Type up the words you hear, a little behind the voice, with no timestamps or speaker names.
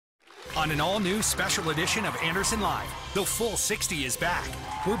On an all-new special edition of Anderson Live, the full 60 is back.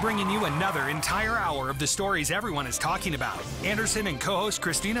 We're bringing you another entire hour of the stories everyone is talking about. Anderson and co-host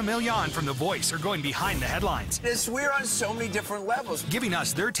Christina Milian from The Voice are going behind the headlines. We're on so many different levels. Giving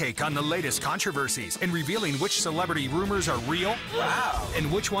us their take on the latest controversies and revealing which celebrity rumors are real. Wow.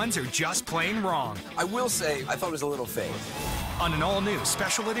 And which ones are just plain wrong. I will say, I thought it was a little fake. On an all-new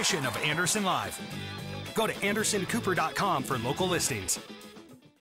special edition of Anderson Live. Go to AndersonCooper.com for local listings.